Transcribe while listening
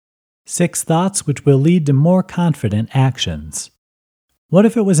6 thoughts which will lead to more confident actions. What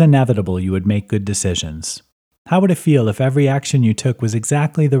if it was inevitable you would make good decisions? How would it feel if every action you took was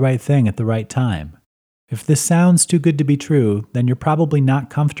exactly the right thing at the right time? If this sounds too good to be true, then you're probably not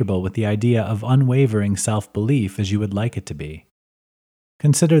comfortable with the idea of unwavering self-belief as you would like it to be.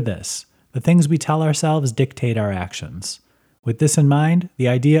 Consider this: the things we tell ourselves dictate our actions. With this in mind, the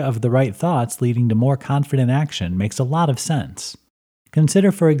idea of the right thoughts leading to more confident action makes a lot of sense.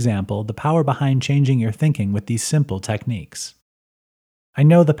 Consider, for example, the power behind changing your thinking with these simple techniques. I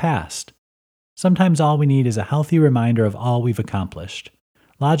know the past. Sometimes all we need is a healthy reminder of all we've accomplished.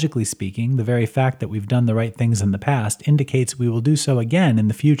 Logically speaking, the very fact that we've done the right things in the past indicates we will do so again in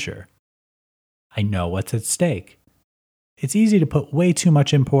the future. I know what's at stake. It's easy to put way too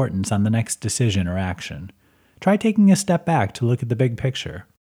much importance on the next decision or action. Try taking a step back to look at the big picture.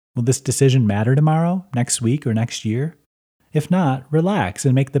 Will this decision matter tomorrow, next week, or next year? If not, relax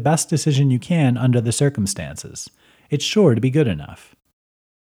and make the best decision you can under the circumstances. It's sure to be good enough.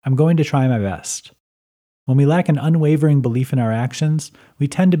 I'm going to try my best. When we lack an unwavering belief in our actions, we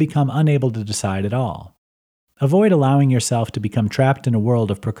tend to become unable to decide at all. Avoid allowing yourself to become trapped in a world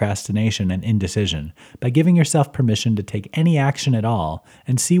of procrastination and indecision by giving yourself permission to take any action at all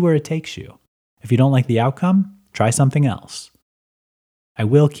and see where it takes you. If you don't like the outcome, try something else. I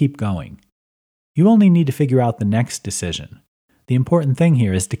will keep going. You only need to figure out the next decision. The important thing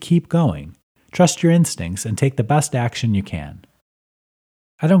here is to keep going. Trust your instincts and take the best action you can.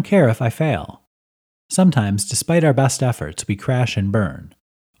 I don't care if I fail. Sometimes, despite our best efforts, we crash and burn.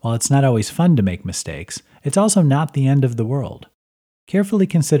 While it's not always fun to make mistakes, it's also not the end of the world. Carefully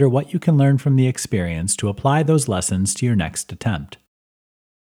consider what you can learn from the experience to apply those lessons to your next attempt.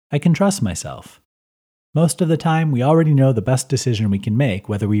 I can trust myself. Most of the time, we already know the best decision we can make,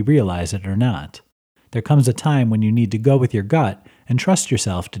 whether we realize it or not. There comes a time when you need to go with your gut and trust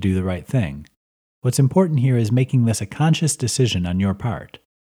yourself to do the right thing. What's important here is making this a conscious decision on your part.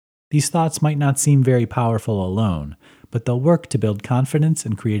 These thoughts might not seem very powerful alone, but they'll work to build confidence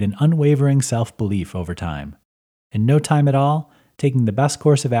and create an unwavering self-belief over time. In no time at all, taking the best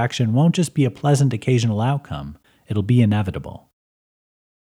course of action won't just be a pleasant occasional outcome, it'll be inevitable.